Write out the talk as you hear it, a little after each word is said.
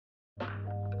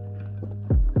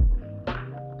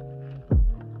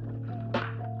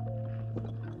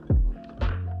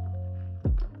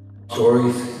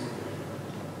stories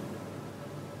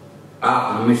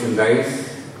after the mission days,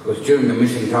 because during the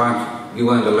mission times you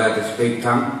weren't allowed to speak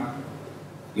tongue,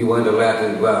 you weren't allowed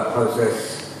to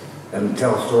process and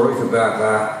tell stories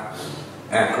about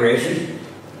our creation,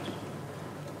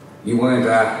 you weren't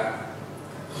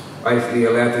basically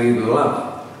allowed to even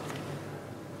love.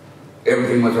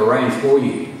 Everything was arranged for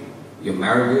you, your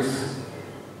marriages.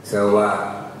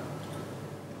 So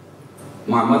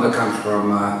my mother comes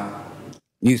from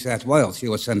New South Wales. She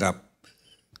was sent up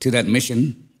to that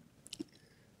mission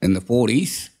in the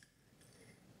 40s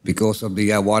because of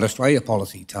the White Australia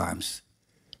policy times.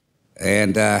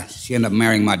 And she ended up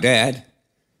marrying my dad.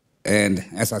 And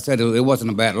as I said, it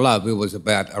wasn't about love, it was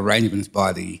about arrangements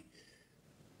by the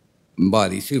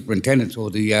superintendents or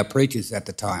the preachers at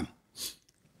the time.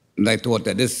 And they thought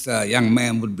that this young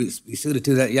man would be suited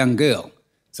to that young girl.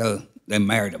 So they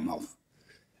married him off.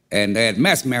 And they had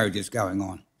mass marriages going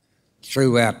on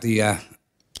throughout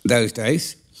those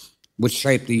days, which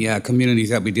shaped the communities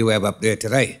that we do have up there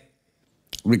today.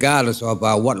 Regardless of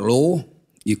what law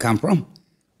you come from,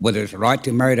 whether it's right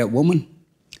to marry that woman,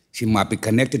 she might be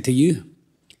connected to you.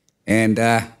 And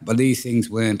but these things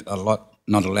weren't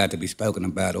not allowed to be spoken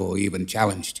about or even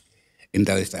challenged in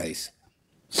those days.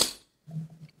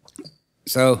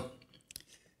 So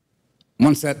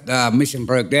once that mission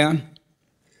broke down,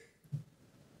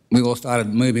 we all started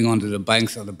moving onto the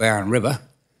banks of the Barron River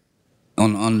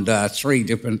on 3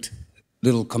 different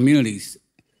little communities: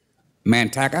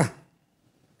 Mantaka,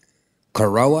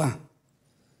 Korowa,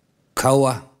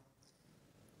 Koa,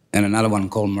 and another one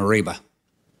called Mariba.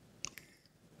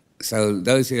 So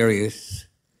those areas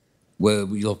where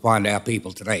you'll find our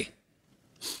people today.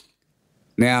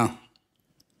 Now,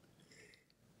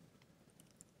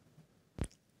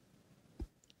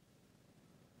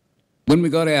 when we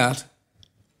got out,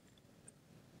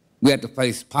 we had to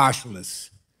face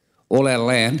partialists. All our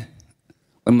land,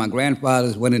 when my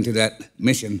grandfathers went into that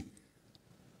mission,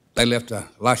 they left a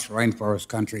lush rainforest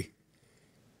country.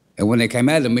 And when they came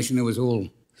out of the mission, it was all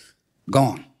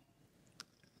gone.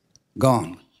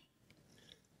 Gone.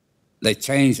 They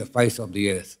changed the face of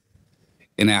the earth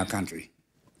in our country.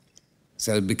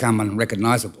 So it became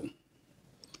unrecognizable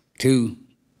to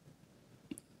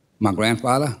my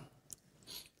grandfather,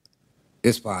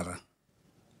 his father,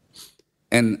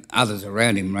 and others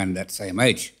around him around that same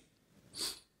age.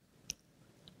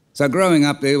 So growing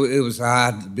up, it was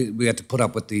hard. We had to put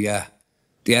up with the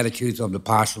attitudes of the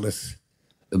partialists,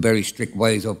 the very strict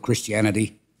ways of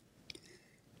Christianity.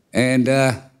 And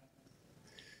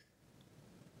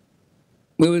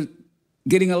we were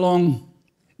getting along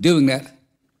doing that,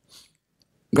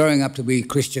 growing up to be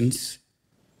Christians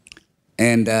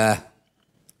and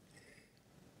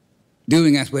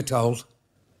doing as we're told,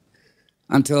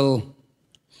 until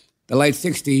the late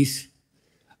 60s,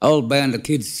 a whole band of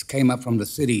kids came up from the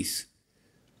cities.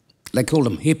 They called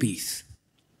them hippies.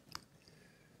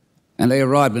 And they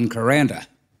arrived in Kuranda,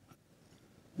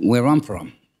 where I'm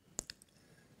from.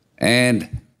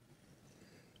 And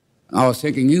I was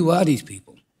thinking, who are these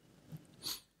people?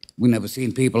 We've never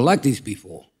seen people like these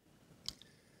before.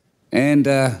 And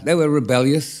they were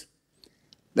rebellious.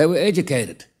 They were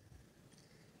educated.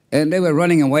 And they were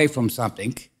running away from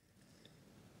something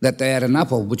that they had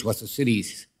enough of, which was the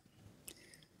cities.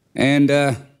 And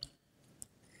they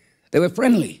were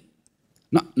friendly,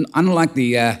 unlike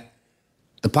the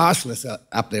partialists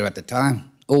up there at the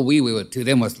time. All we were to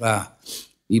them was,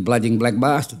 you bludgeoning black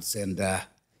bastards, and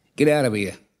get out of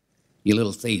here, you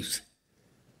little thieves.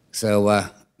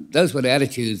 So those were the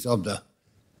attitudes of the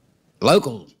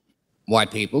local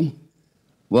white people,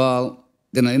 while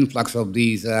then an influx of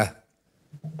these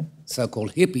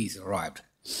so-called hippies arrived.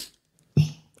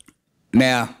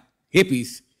 Now,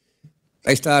 hippies,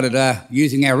 they started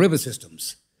using our river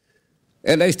systems.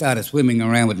 And they started swimming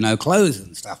around with no clothes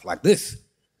and stuff like this.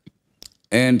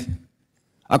 And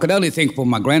I could only think for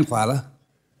my grandfather,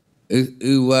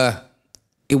 who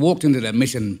he walked into that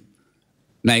mission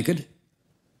naked,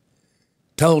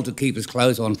 told to keep his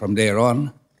clothes on from there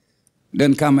on,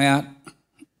 then come out,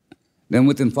 then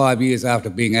within 5 years after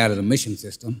being out of the mission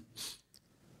system,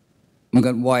 we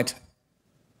got white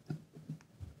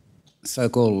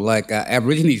so-called like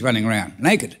Aborigines running around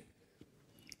naked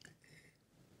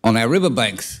on our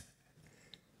riverbanks.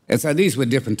 And so these were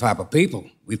different type of people,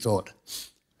 we thought.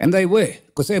 And they were,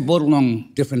 because they brought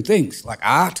along different things like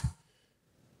art,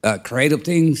 creative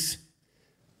things,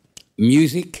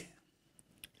 music,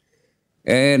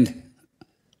 and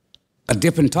a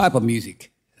different type of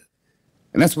music.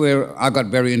 And that's where I got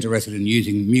very interested in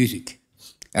using music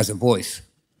as a voice.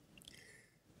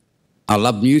 I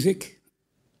love music.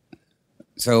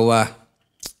 So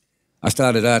I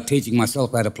started teaching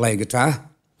myself how to play guitar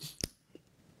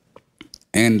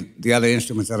and the other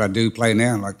instruments that I do play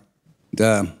now, like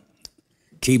the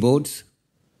keyboards,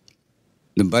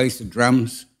 the bass, the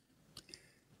drums,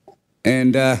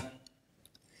 and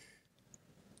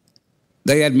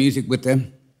they had music with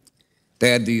them. They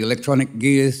had the electronic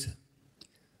gears.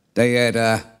 They had,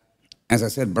 as I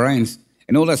said, brains.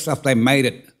 And all that stuff, they made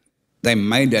it. They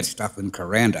made that stuff in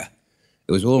Kuranda.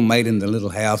 It was all made in the little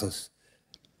houses.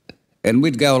 And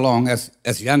we'd go along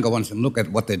as younger ones and look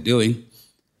at what they're doing,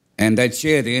 and they'd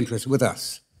share the interest with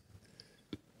us.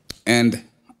 And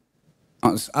I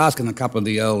was asking a couple of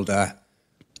the old,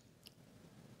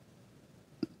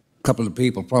 couple of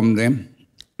people from them,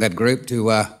 that group,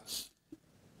 to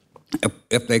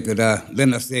if they could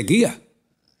lend us their gear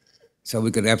so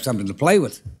we could have something to play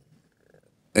with.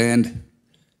 And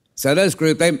so those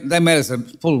groups, they made us a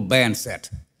full band set,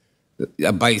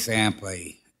 a bass amp,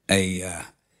 a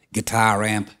guitar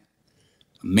amp,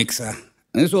 a mixer,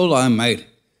 and it's all homemade.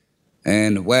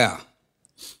 And wow.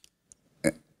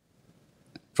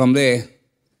 From there,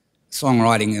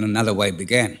 songwriting in another way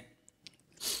began.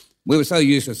 We were so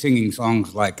used to singing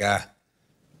songs like that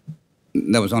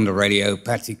was on the radio,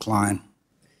 Patsy Cline,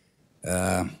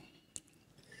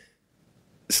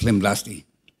 Slim Dusty.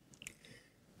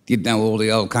 You'd know all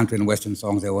the old country and western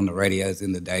songs that were on the radios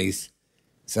in the days.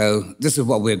 So this is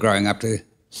what we're growing up to.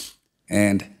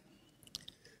 And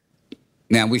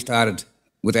now we started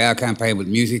with our campaign with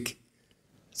music.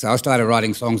 So I started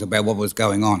writing songs about what was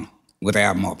going on with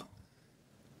our mob,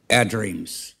 our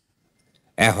dreams,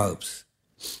 our hopes.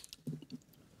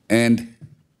 And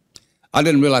I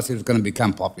didn't realize it was going to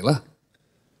become popular,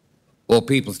 or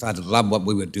people started to love what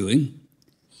we were doing,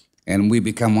 and we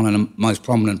become one of the most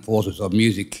prominent forces of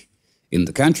music in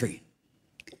the country.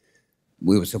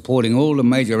 We were supporting all the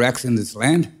major acts in this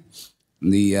land,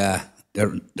 the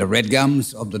Red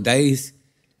Gums of the days,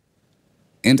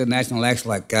 international acts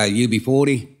like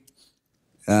UB40,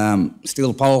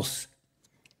 Steel Pulse,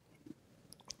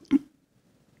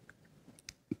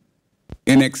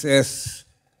 NXS,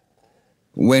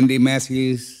 Wendy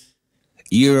Matthews,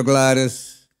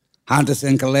 Eurogliders, Hunters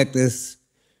and Collectors.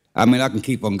 I mean, I can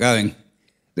keep on going.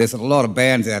 There's a lot of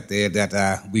bands out there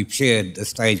that we've shared the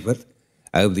stage with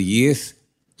over the years.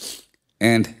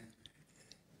 And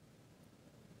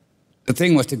the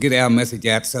thing was to get our message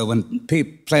out, so when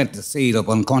people plant the seed of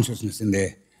unconsciousness in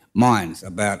their minds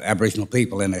about Aboriginal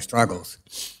people and their struggles.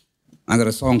 I got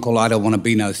a song called I Don't Want to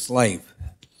Be No Slave.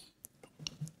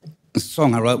 It's a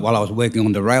song I wrote while I was working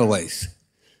on the railways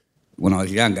when I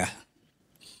was younger.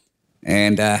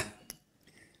 And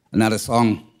another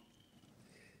song,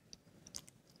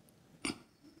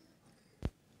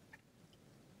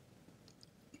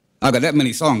 I got that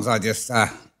many songs, I just, the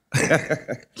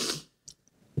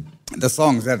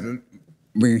songs that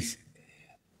we,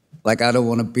 like I don't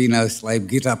want to be no slave,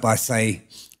 get up, I say,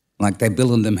 like they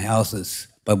building them houses,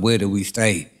 but where do we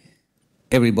stay?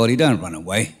 Everybody don't run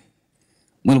away.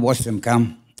 We'll watch them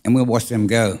come and we'll watch them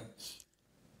go.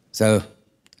 So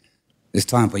it's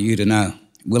time for you to know.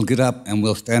 We'll get up and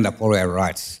we'll stand up for our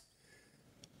rights.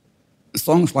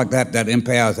 Songs like that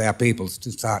empowers our people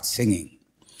to start singing.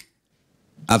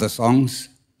 Other songs,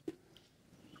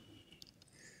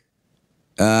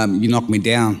 you knock me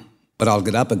down, but I'll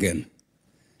get up again.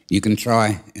 You can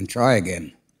try and try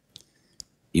again.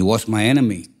 You was my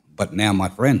enemy, but now my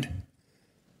friend.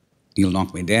 You'll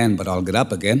knock me down, but I'll get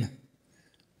up again.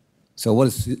 So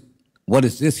what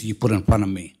is this you put in front of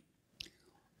me?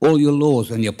 All your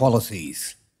laws and your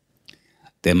policies,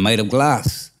 they're made of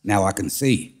glass. Now I can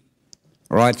see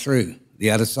right through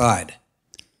the other side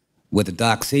with the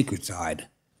dark secret side,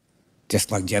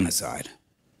 just like genocide.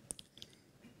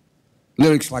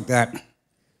 Lyrics like that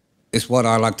is what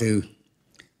I like to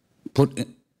put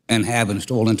and have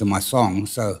installed into my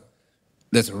songs, so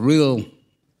there's real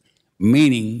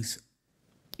meanings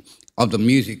of the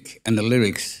music and the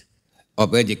lyrics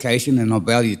of education and of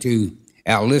value to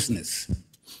our listeners.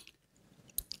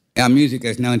 Our music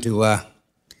is known to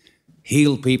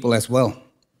heal people as well.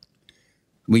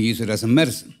 We use it as a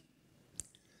medicine,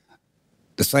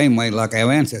 the same way like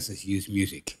our ancestors used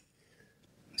music,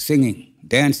 singing,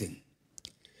 dancing.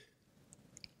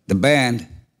 The band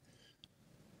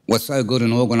was so good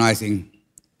in organizing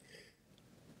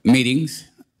meetings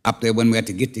up there when we had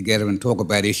to get together and talk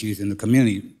about issues in the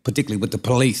community, particularly with the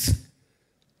police.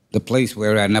 The police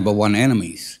were our number one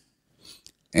enemies.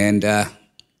 And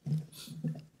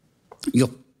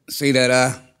you'll see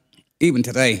that even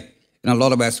today, in a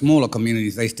lot of our smaller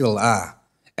communities, they still are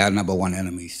our number one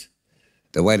enemies.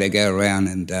 The way they go around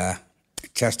and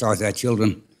chastise our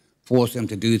children force them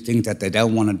to do things that they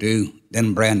don't want to do,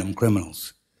 then brand them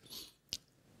criminals.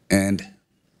 And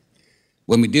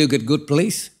when we do get good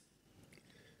police,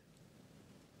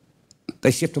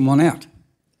 they shift them on out.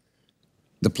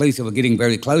 The police that were getting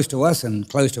very close to us and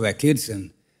close to our kids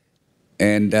and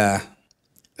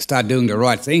start doing the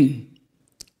right thing,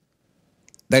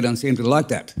 they don't seem to like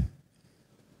that.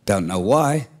 Don't know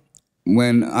why,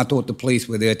 when I thought the police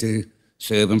were there to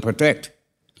serve and protect.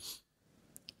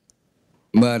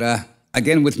 But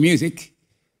again, with music,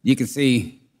 you can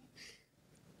see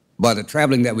by the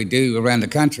traveling that we do around the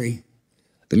country,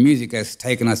 the music has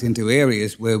taken us into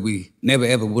areas where we never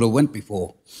ever would have went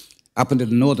before, up into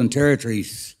the Northern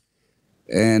Territories.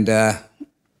 And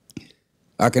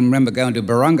I can remember going to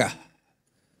Kuranda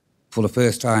for the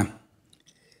first time.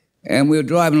 And we were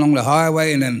driving along the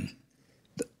highway, and then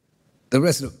the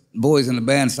rest of the boys in the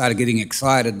band started getting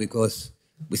excited because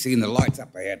we seen the lights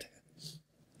up ahead.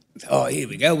 Oh, here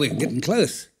we go, we're getting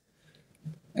close.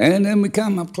 And then we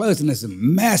come up close, and there's a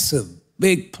massive,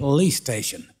 big police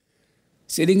station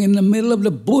sitting in the middle of the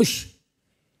bush.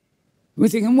 We're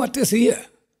thinking, what this here?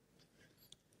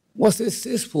 What's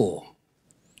this for?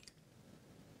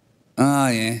 Ah,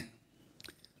 yeah.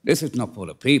 This is not for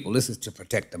the people, this is to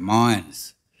protect the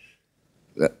mines.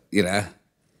 You know,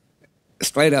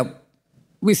 straight up,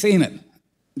 we've seen it,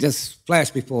 just flash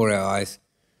before our eyes.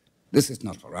 This is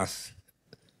not for us.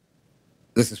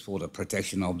 This is for the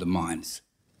protection of the mines.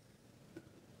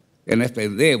 And if they're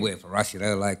there for us, you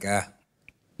know, like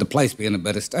the place be in a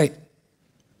better state.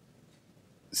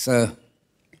 So,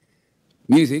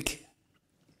 music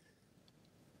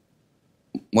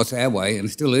was our way, and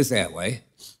still is our way,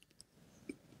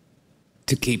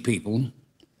 to keep people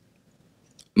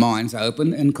minds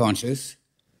open and conscious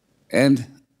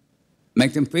and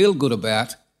make them feel good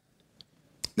about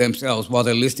themselves while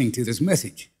they're listening to this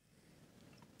message.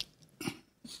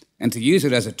 And to use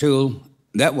it as a tool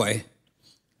that way,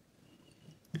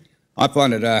 I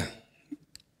find it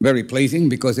very pleasing,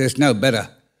 because there's no better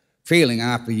feeling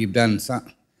after you've done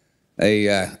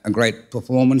a great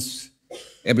performance.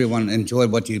 Everyone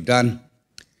enjoyed what you've done,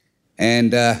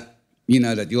 and you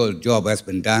know that your job has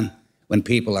been done when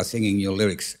people are singing your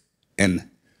lyrics and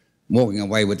walking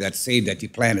away with that seed that you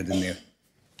planted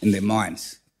in their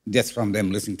minds, just from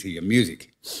them listening to your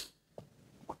music.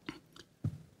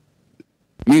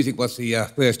 Music was the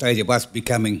first stage of us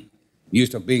becoming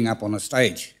used to being up on a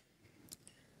stage.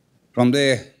 From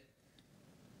there,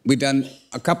 we done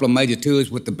a couple of major tours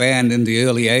with the band in the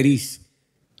early 80s.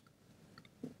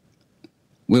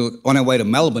 We were on our way to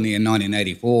Melbourne in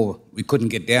 1984. We couldn't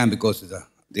get down because of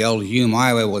the old Hume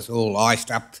Highway was all iced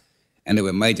up, and there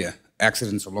were major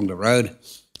accidents along the road.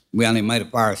 We only made it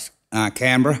as far as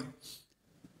Canberra.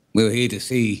 We were here to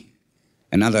see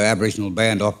another Aboriginal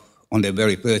band off on their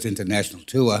very first international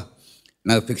tour.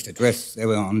 No fixed address. They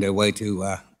were on their way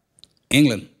to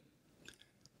England.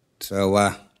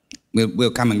 So we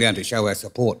were coming down to show our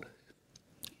support.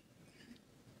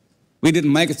 We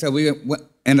didn't make it, so we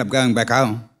ended up going back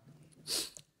home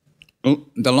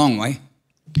the long way.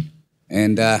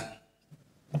 And the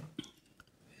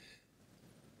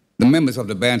members of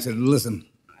the band said, listen,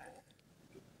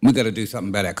 we got to do something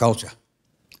about our culture.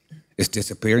 It's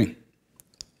disappearing.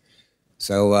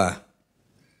 So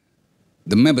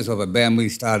the members of our band, we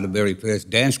started the very first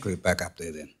dance group back up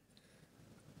there then.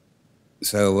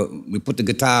 So we put the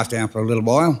guitars down for a little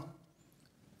while,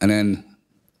 and then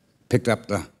picked up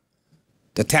the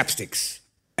tapsticks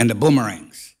and the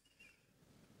boomerangs.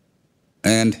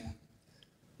 And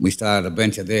we started a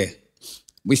venture there.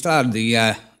 We started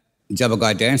the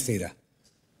Jabbergai Dance Theatre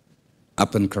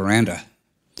up in Kuranda.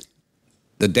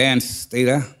 The dance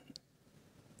theatre,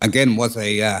 again, was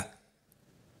a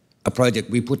project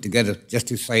we put together just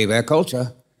to save our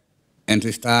culture and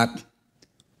to start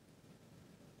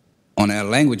on our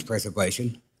language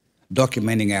preservation,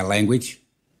 documenting our language,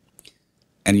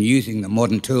 and using the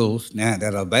modern tools now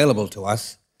that are available to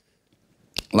us,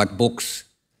 like books.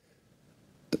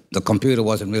 The computer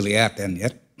wasn't really out then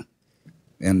yet,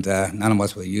 and none of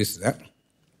us were used to that.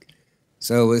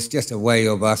 So it's just a way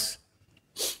of us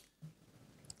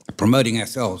promoting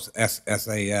ourselves as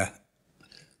a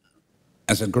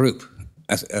group,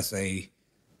 as a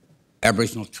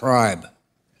Aboriginal tribe,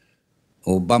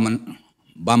 or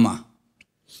Bummer.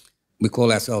 We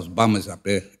call ourselves Bummers up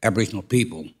there, Aboriginal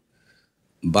people,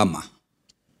 Bummer.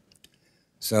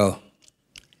 So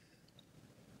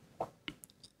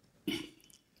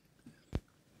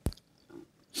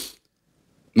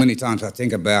many times I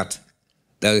think about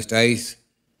those days,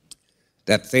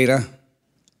 that theatre.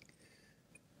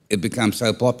 It became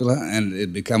so popular, and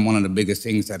it became one of the biggest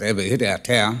things that ever hit our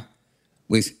town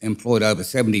We employed over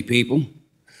 70 people,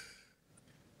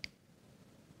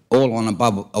 all on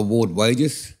above award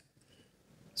wages.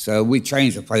 So we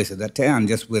changed the face of that town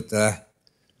just with the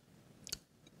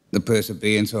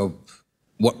perseverance of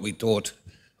what we thought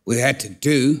we had to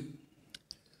do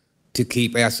to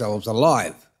keep ourselves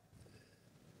alive.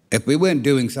 If we weren't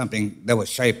doing something that was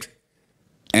shaped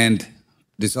and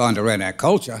designed around our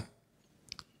culture,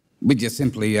 we just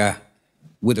simply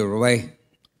wither away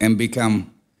and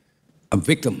become a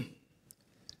victim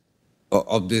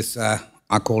of this, I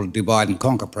call it divide and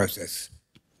conquer process.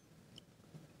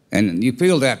 And you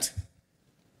feel that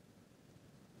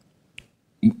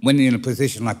when you're in a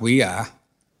position like we are,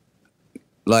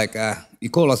 like you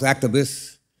call us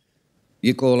activists,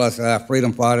 you call us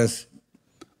freedom fighters.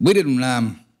 We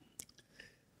didn't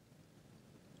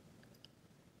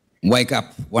wake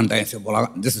up one day and say, well,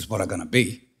 this is what I'm going to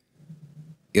be.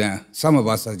 You know, some of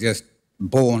us are just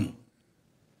born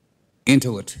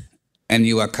into it, and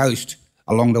you are coached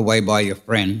along the way by your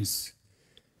friends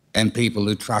and people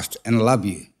who trust and love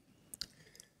you.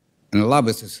 And love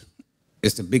is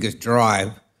the biggest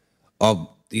drive of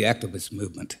the activist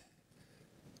movement.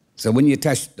 So when you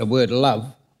touch the word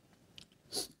love,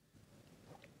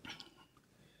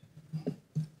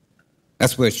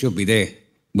 that's where it should be there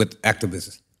with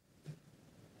activism.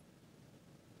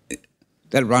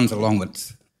 That runs along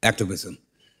with activism.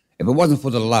 If it wasn't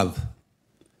for the love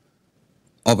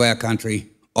of our country,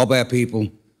 of our people,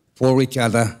 for each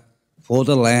other, for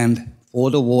the land, for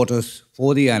the waters,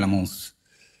 for the animals,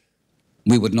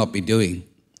 we would not be doing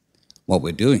what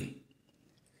we're doing.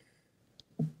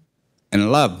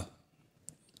 And love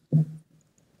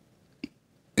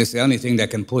is the only thing that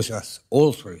can push us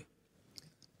all through.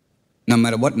 No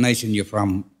matter what nation you're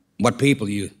from, what people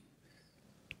you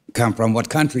come from, what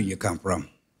country you come from.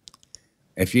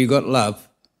 If you got love,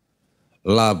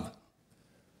 love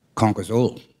conquers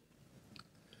all.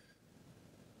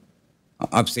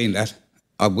 I've seen that,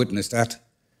 I've witnessed that,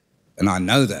 and I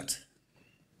know that.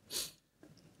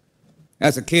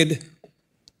 As a kid,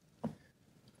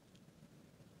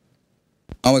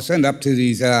 I was sent up to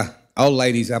these old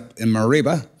ladies up in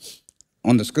Mariba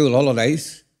on the school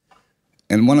holidays,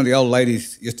 and one of the old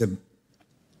ladies used to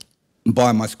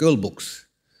buy my school books.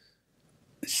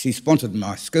 She sponsored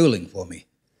my schooling for me.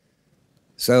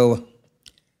 So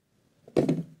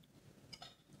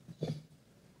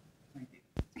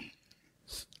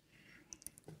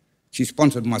she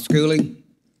sponsored my schooling,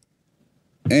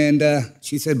 and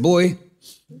she said, boy,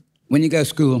 when you go to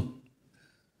school,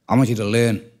 I want you to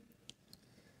learn,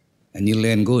 and you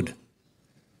learn good.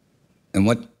 And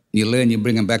what you learn, you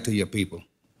bring them back to your people.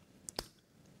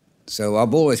 So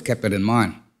I've always kept it in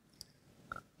mind.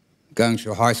 Going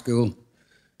through high school,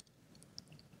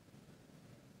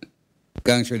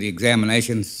 going through the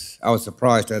examinations, I was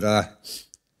surprised that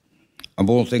of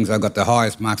all things, I got the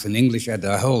highest marks in English at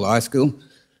the whole high school,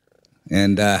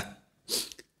 and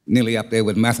nearly up there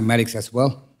with mathematics as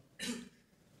well.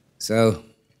 So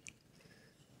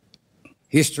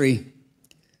history,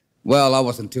 well, I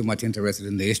wasn't too much interested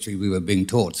in the history we were being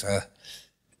taught, so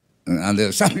and there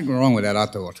was something wrong with that, I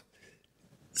thought.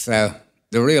 So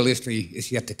the real history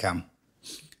is yet to come.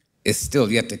 It's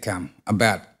still yet to come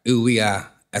about who we are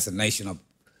as a nation of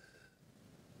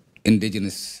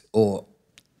indigenous or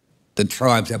the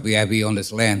tribes that we have here on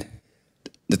this land.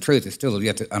 The truth is still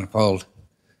yet to unfold.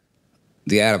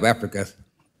 The Out of Africa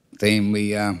theme,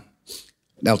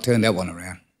 they'll turn that one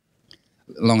around,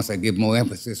 as long as they give more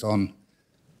emphasis on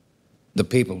the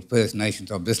people, First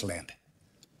Nations of this land.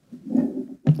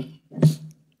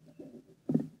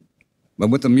 But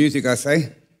with the music, I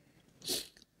say,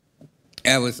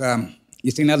 I was,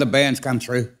 you've seen other bands come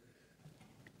through.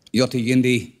 Yoti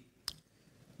Yindi,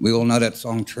 we all know that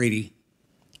song, Treaty.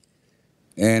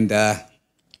 And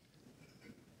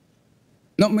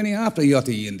not many after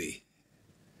Yoti Yindi.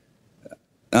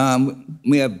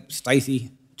 We have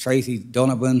Stacey, Tracy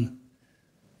Donovan,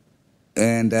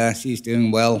 and she's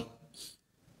doing well.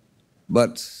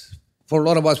 But for a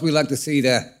lot of us, we like to see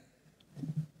the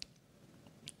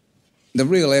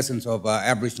real essence of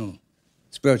Aboriginal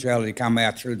spirituality come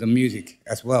out through the music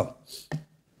as well.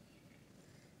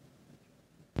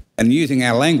 And using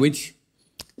our language,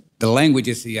 the language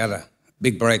is the other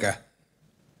big breaker.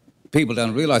 People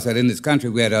don't realise that in this country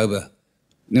we had over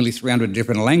nearly 300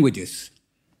 different languages.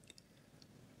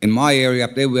 In my area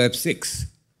up there we have 6,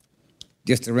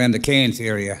 just around the Cairns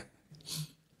area.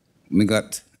 We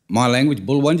got my language,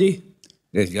 Buluwai,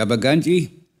 there's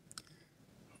Yabaganji,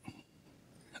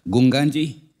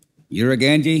 Gunganji,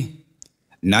 Yuraganji,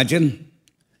 Najan,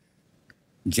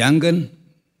 Jangan,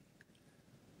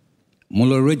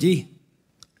 Mulariji,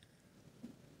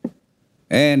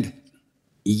 and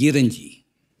Yirinji.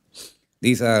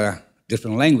 These are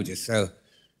different languages. So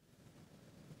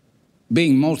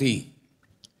being multi-tongue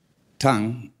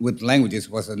with languages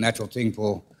was a natural thing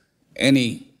for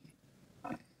any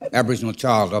Aboriginal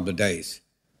child of the days,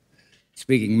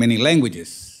 speaking many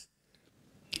languages.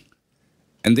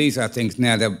 And these are things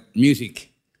now that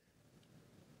music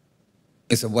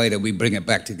is a way that we bring it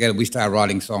back together. We start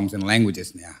writing songs in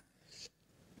languages now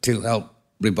to help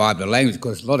revive the language,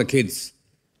 because a lot of kids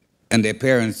and their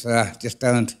parents just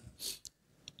don't,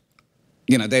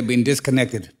 they've been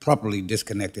disconnected, properly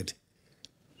disconnected.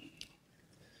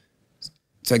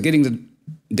 So getting the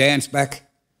dance back,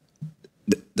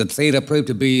 the theatre proved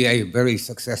to be a very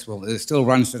successful. It still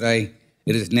runs today.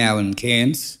 It is now in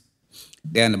Cairns,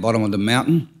 down the bottom of the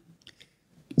mountain.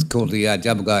 It's called the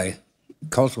Buluwai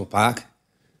Cultural Park.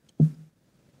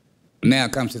 Now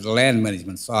it comes to the land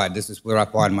management side. This is where I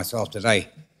find myself today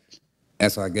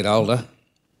as I get older.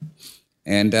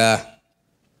 And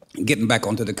getting back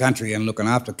onto the country and looking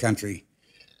after country,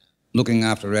 looking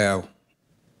after our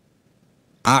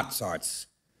art sites.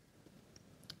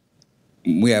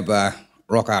 We have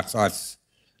rock art sites,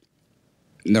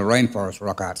 in the rainforest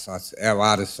rock art sites. Our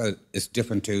art is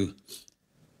different to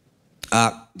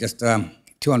art just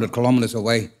 200 kilometres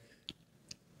away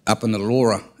up in the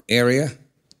Laura area,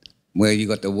 where you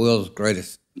got the world's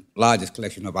largest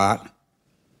collection of art.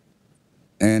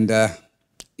 And,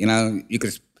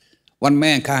 one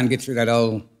man can't get through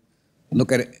that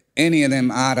look at any of them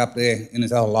art up there in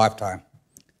his whole lifetime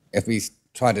if he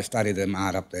tried to study them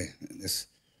art up there.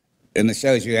 And it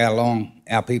shows you how long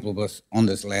our people was on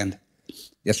this land,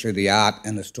 just through the art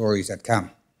and the stories that come.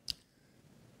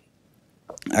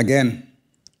 Again,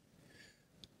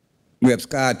 we have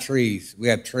scarred trees. We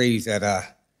have trees that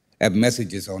have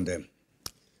messages on them.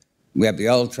 We have the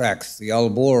old tracks, the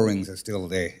old boar rings are still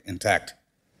there, intact.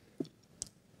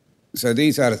 So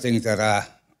these are the things that are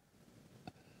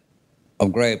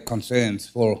of great concerns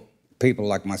for people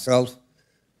like myself,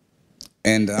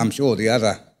 and I'm sure the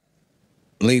other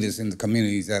leaders in the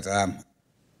communities that,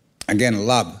 again,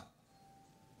 love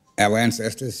our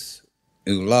ancestors,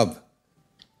 who love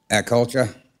our culture,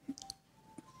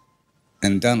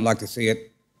 and don't like to see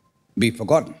it be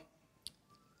forgotten.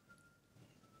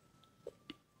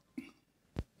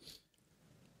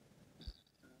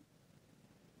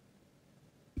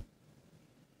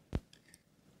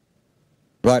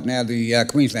 Right now, the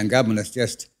Queensland government has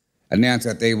just announced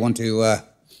that they want to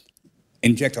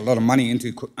inject a lot of money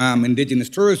into Indigenous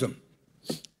tourism.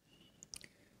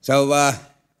 So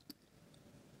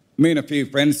me and a few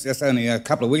friends, just only a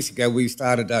couple of weeks ago, we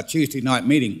started Tuesday night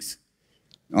meetings.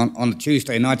 On the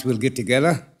Tuesday nights, we'll get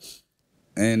together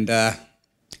and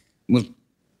we'll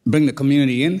bring the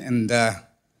community in and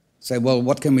say, well,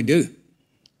 what can we do?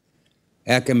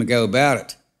 How can we go about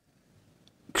it?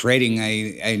 Creating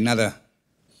another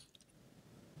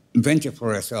venture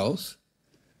for ourselves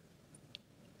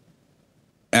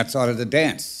outside of the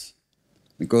dance,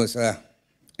 because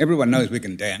everyone knows we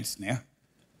can dance now.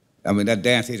 I mean, that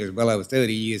dance theatre is well over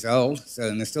 30 years old,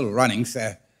 and they're still running,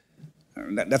 so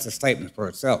that's a statement for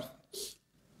itself.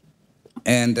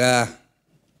 And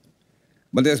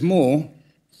but there's more.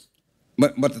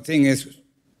 But the thing is,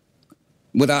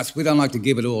 with us, we don't like to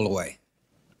give it all away.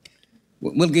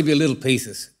 We'll give you little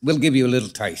pieces. We'll give you a little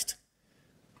taste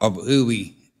of who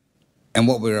we and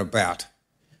what we're about.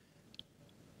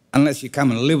 Unless you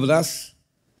come and live with us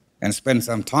and spend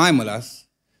some time with us,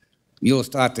 you'll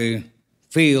start to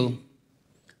feel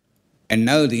and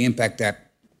know the impact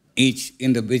that each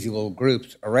individual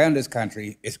groups around this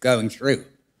country is going through.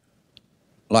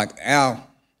 Like our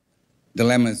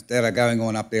dilemmas that are going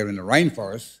on up there in the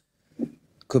rainforest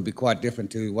could be quite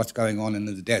different to what's going on in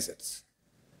the deserts,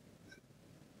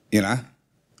 and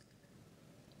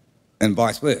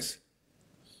vice versa.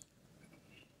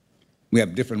 We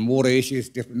have different water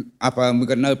issues, we've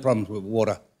got no problems with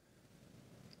water.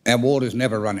 Our water's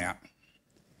never run out.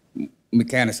 We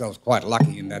count ourselves quite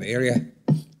lucky in that area.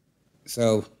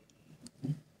 So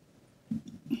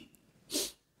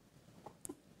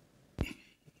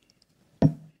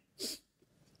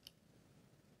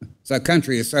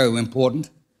country is so important.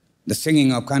 The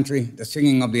singing of country, the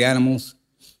singing of the animals,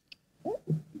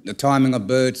 the timing of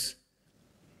birds.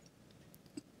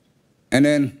 And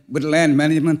then with land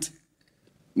management,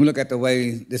 we look at the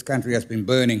way this country has been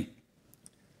burning.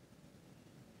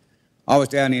 I was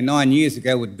down here 9 years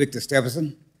ago with Victor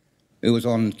Stephenson, who was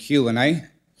on Q&A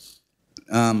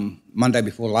Monday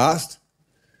before last.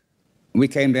 We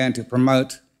came down to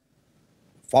promote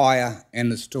fire and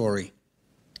the story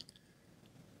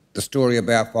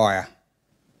about fire,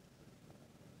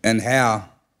 and how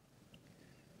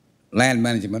land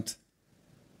management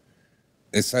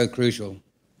is so crucial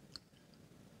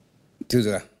to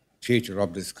the future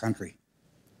of this country.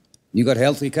 You got a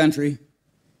healthy country,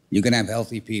 you can have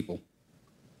healthy people.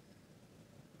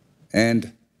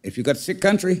 And if you got a sick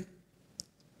country,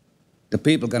 the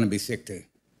people are going to be sick too.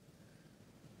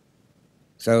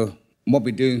 So what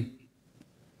we do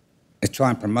is try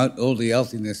and promote all the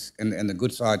healthiness and the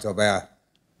good sides of our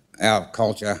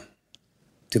culture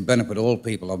to benefit all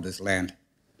people of this land.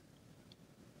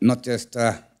 Not just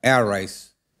our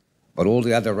race, but all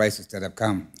the other races that have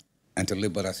come and to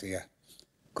live with us here.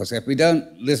 Because if we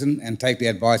don't listen and take the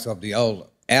advice of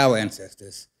our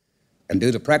ancestors and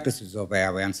do the practices of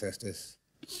our ancestors,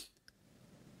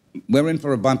 we're in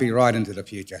for a bumpy ride into the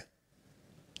future.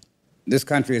 This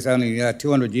country is only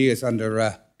 200 years under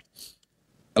a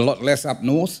lot less up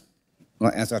north.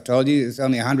 As I told you, it's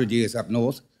only 100 years up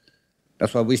north.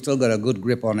 That's why we still got a good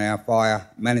grip on our fire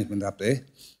management up there.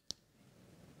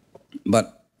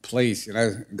 But please,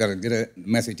 got to get a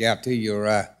message out to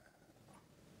your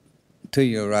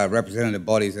representative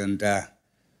bodies and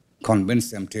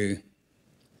convince them to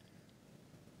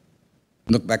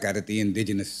look back at the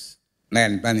indigenous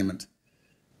land management.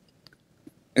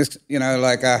 It's,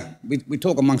 we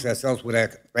talk amongst ourselves with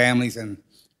our families and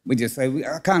we just say,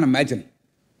 I can't imagine.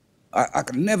 I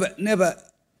could never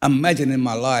imagine in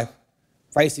my life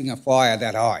facing a fire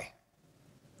that high.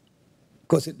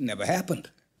 Because it never happened.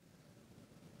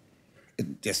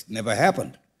 It just never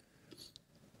happened.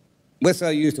 We're so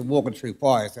used to walking through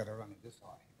fires that are running this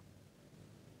high.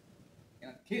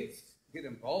 Kids get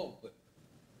involved with it.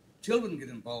 Children get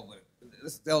involved with it.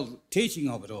 It's the teaching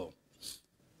of it all.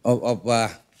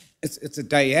 It's a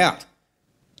day out.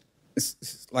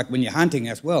 It's like when you're hunting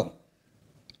as well.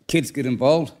 Kids get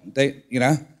involved.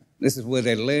 This is where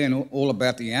they learn all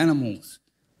about the animals,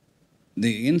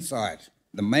 the inside,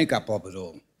 the makeup of it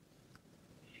all.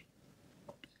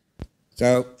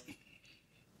 So,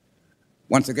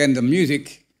 once again, the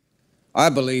music, I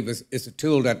believe, is a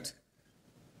tool that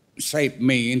shaped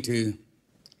me into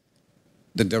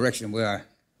the direction where I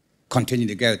continue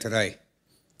to go today.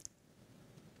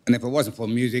 And if it wasn't for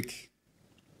music,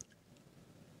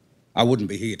 I wouldn't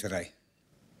be here today.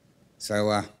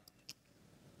 So,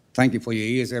 thank you for your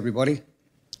ears, everybody.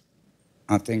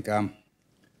 I think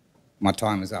my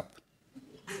time is up.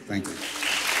 Thank you.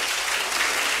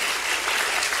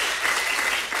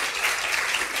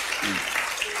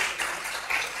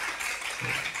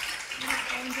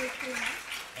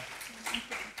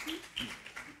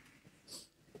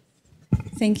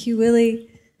 Thank you, Willie.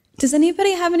 Does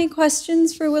anybody have any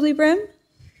questions for Willie Brim?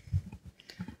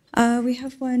 We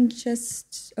have one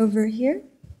just over here.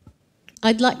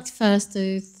 I'd like first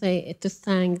to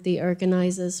thank the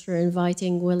organizers for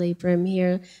inviting Willie Brim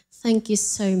here. Thank you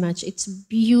so much. It's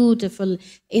beautiful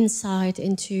insight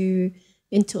into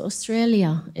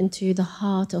Australia, into the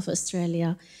heart of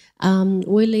Australia.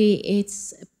 Willie,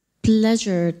 it's a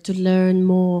pleasure to learn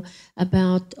more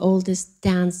about all this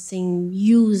dancing,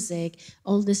 music,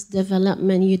 all this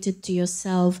development you did to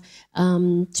yourself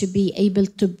to be able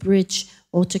to bridge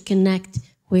or to connect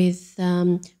with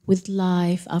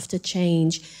life after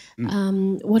change.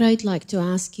 What I'd like to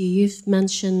ask you, you've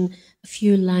mentioned a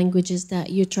few languages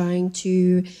that you're trying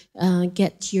to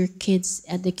get your kids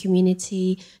at the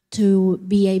community to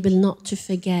be able not to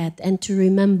forget and to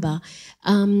remember.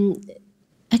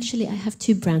 Actually, I have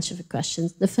two branches of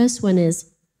questions. The first one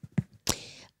is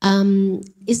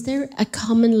there a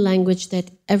common language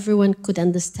that everyone could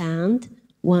understand?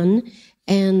 One.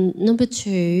 And number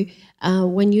two,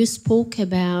 when you spoke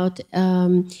about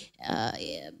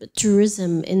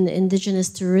tourism, indigenous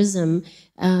tourism,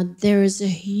 there is a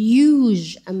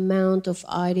huge amount of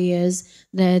ideas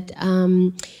that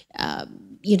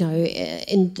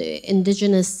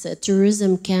indigenous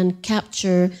tourism can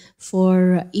capture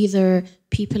for either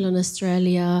people in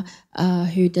Australia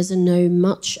who doesn't know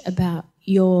much about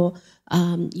your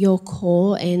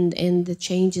core and the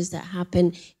changes that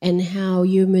happen and how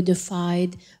you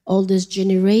modified all those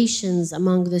generations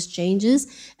among those changes,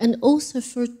 and also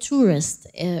for tourists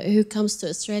who comes to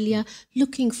Australia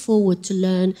looking forward to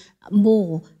learn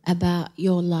more about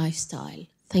your lifestyle.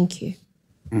 Thank you.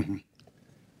 Mm-hmm.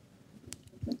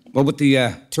 Well, with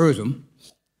the tourism,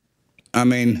 I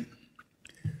mean,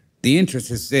 the interest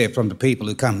is there from the people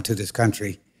who come to this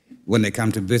country when they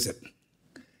come to visit.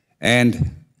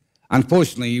 And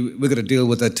unfortunately, we've got to deal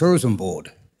with the tourism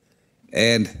board.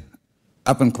 And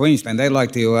up in Queensland, they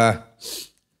like to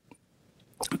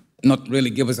not really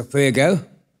give us a fair go.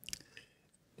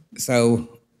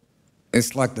 So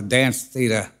it's like the dance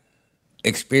theatre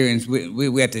experience.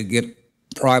 We had to get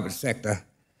private sector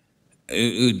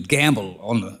who'd gamble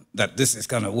on that this is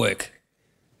going to work.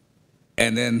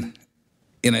 And then,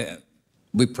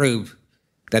 we proved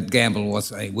that gamble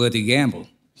was a worthy gamble.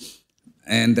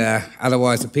 And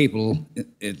otherwise, the people,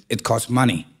 it cost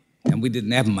money, and we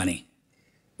didn't have money.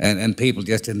 And people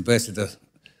just invested a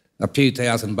few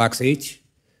 $1,000 each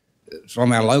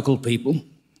from our local people.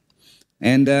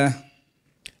 And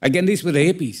again, these were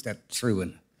the hippies that threw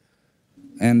in.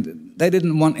 And they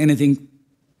didn't want anything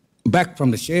back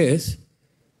from the shares.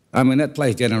 I mean, that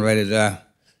place generated,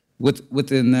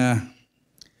 within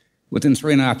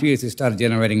 3.5 years, it started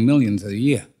generating millions a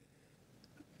year.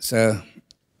 So,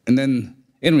 and then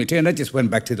in return, that just went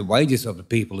back to the wages of the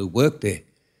people who worked there.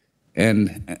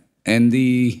 And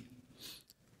the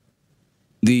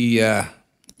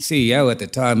CEO at the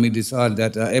time, he decided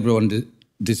that everyone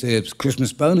deserves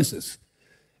Christmas bonuses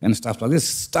and stuff like this,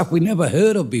 stuff we never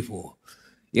heard of before,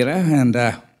 and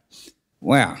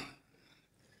wow.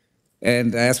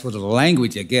 And as for the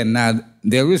language, again, now,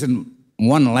 there isn't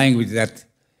one language that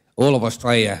all of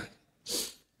Australia,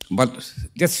 but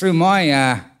just through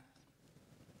my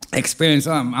experience,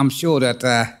 I'm sure that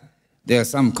there are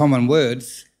some common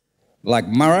words like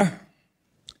murra,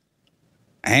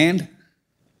 hand,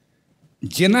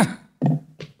 jinna,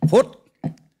 foot.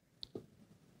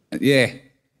 Yeah,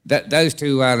 those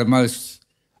two are the most,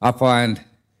 I find,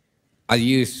 I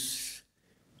use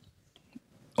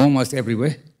almost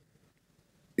everywhere,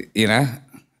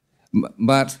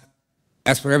 But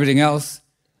as for everything else,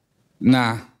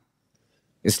 nah,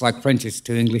 it's like French is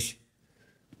to English.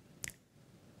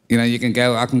 I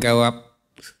can go up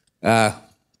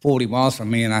 40 miles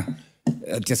from me and I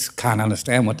just can't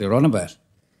understand what they're on about.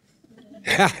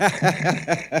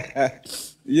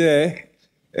 Yeah,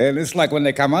 and it's like when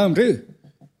they come home too.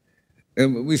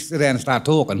 And we sit down and start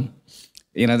talking,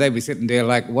 they'd be sitting there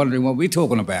like wondering what we're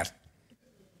talking about.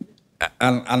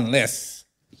 Unless,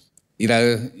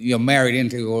 you're married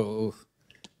into,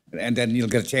 and then you'll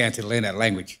get a chance to learn that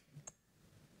language.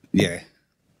 Yeah.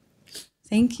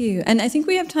 Thank you. And I think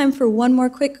we have time for one more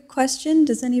quick question.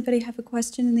 Does anybody have a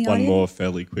question in the audience? One more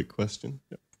fairly quick question.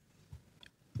 Yep.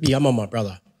 Yeah, I'm on my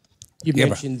brother. You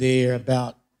mentioned there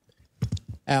about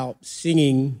our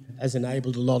singing has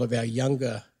enabled a lot of our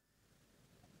younger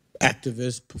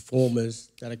activists,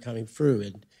 performers that are coming through.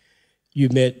 And you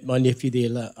met my nephew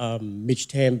there, Mitch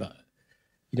Tambo.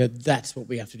 That's what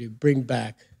we have to do, bring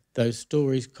back those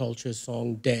stories, culture,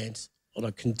 song, dance on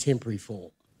a contemporary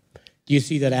form. Do you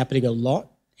see that happening a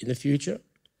lot in the future?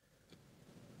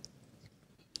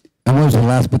 And what was the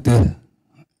last bit there?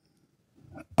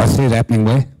 I see it happening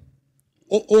where?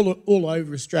 All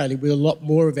over Australia, with a lot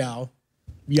more of our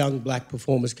young black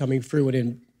performers coming through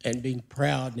and being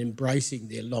proud and embracing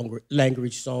their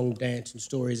language, song, dance and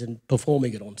stories and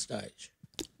performing it on stage.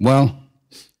 Well,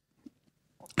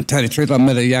 to tell you the truth, I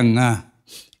met a young,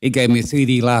 he gave me a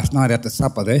CD last night at the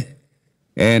supper there,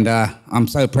 and I'm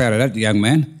so proud of that young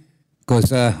man,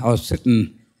 because I was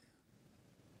sitting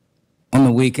on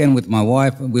the weekend with my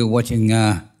wife and we were watching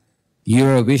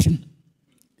Eurovision.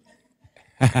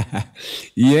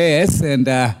 Yes, and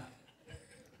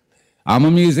I'm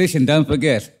a musician, don't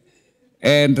forget.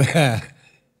 And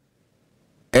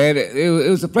it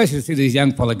was a pleasure to see this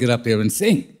young fella get up there and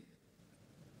sing,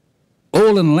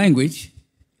 all in language,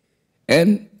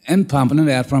 and pumping it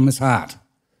out from his heart.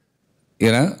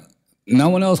 No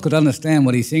one else could understand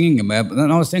what he's singing about, but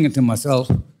then I was thinking to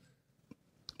myself,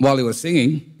 while he was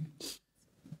singing,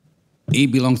 he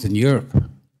belongs in Europe.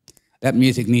 That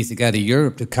music needs to go to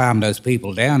Europe to calm those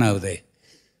people down over there.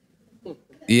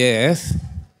 Yes.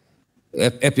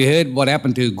 If you heard what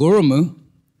happened to Gurumu,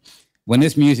 when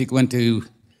this music went to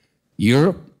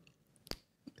Europe,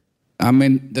 I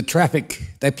mean, the traffic,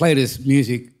 they played this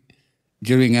music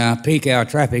during peak hour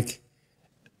traffic,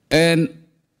 and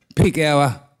peak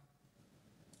hour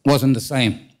wasn't the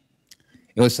same.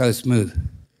 It was so smooth.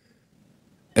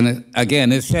 And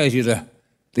again, it shows you the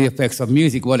effects of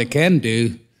music, what it can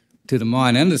do to the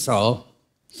mind and the soul.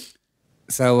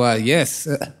 So, yes,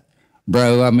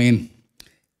 bro, I mean,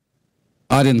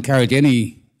 I'd encourage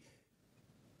any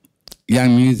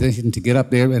young musician to get up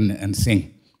there and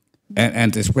sing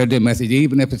and to spread their message,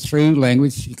 even if it's through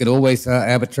language. You could always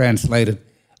have it translated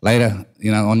later,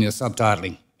 on your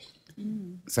subtitling.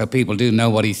 So people do know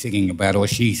what he's singing about or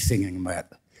she's singing about.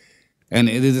 And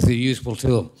it is a useful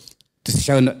tool to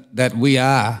show that we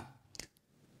are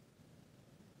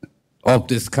of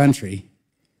this country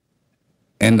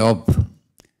and of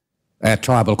our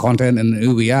tribal content and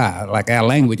who we are. Like our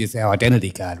language is our identity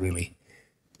card, really.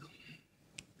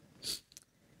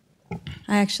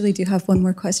 I actually do have one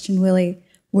more question, Willie.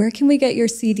 Where can we get your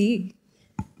CD?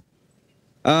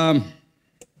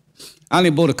 I only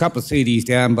bought a couple of CDs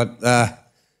down, but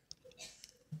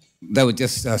they were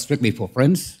just strictly for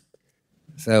friends.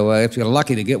 So if you're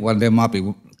lucky to get one, there might be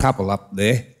a couple up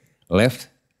there left.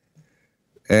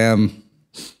 You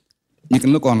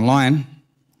can look online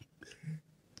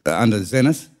under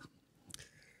Zenith.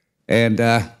 And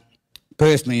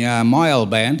personally, my old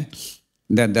band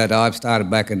that I've started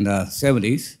back in the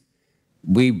 70s,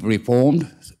 we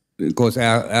reformed because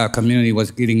our community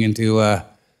was getting into a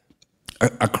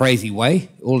crazy way.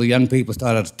 All the young people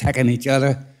started attacking each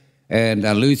other and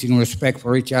losing respect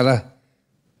for each other.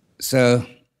 So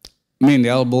me and the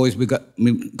old boys, we got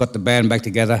the band back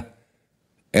together,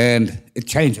 and it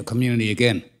changed the community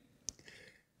again.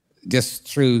 Just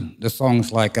through the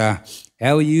songs like, how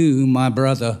are you, my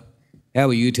brother? How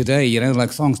are you today? You know,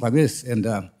 like songs like this,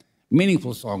 and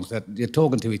meaningful songs that you're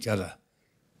talking to each other.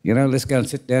 You know, let's go and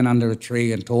sit down under a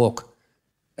tree and talk.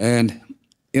 And,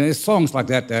 you know, there's songs like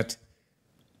that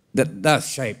does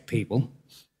shape people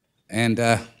and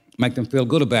make them feel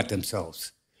good about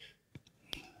themselves.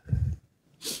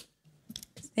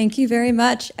 Thank you very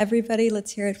much, everybody.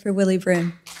 Let's hear it for Willie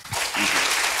Brim.